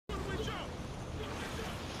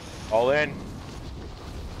All in.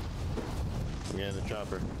 We're getting the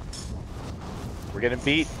chopper. We're getting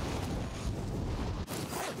beat.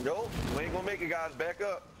 Nope, we ain't gonna make it, guys. Back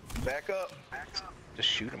up. Back up. Just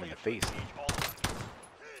shoot him in the face.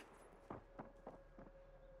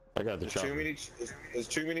 I got the chopper. There's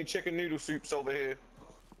too many chicken noodle soups over here.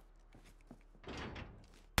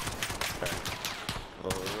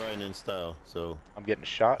 Well, we're riding in style, so. I'm getting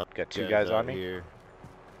shot. Got two guys on me. Here.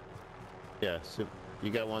 Yeah, so you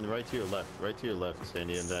got one right to your left. Right to your left,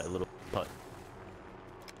 Sandy, in that little hut.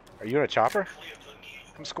 Are you in a chopper?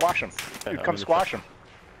 Come squash him. Yeah, Dude, come squash him.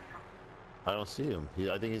 I don't see him.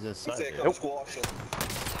 I think he's inside. He said there. come squash him.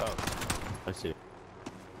 Oh, I see him.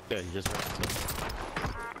 Yeah, he just ran into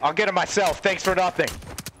him. I'll get him myself. Thanks for nothing.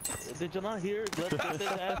 Did you not hear?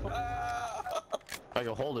 I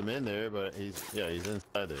can hold him in there, but he's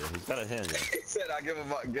inside there. He's got a handgun. He said I get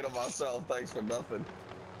him myself. Thanks for nothing.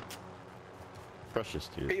 Precious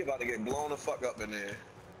dude. He about to get blown the fuck up in there.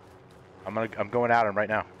 I'm going at him right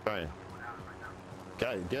now. Brian,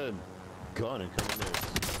 guy, get a gun and come in there.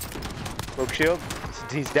 Broke shield.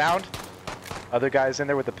 He's downed. Other guys in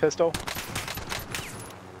there with the pistol.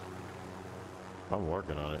 I'm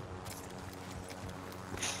working on it.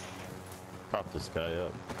 Prop this guy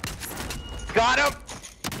up. Got him!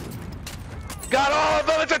 Got all of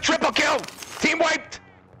them! It's a triple kill! Team wiped!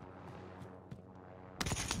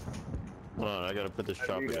 Hold on, I gotta put this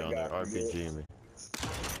chopper down there. RPG me.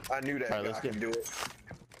 I knew that Alright, guy could do it.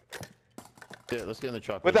 Yeah, let's get in the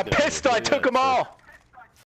chopper. With a pistol, I took them all!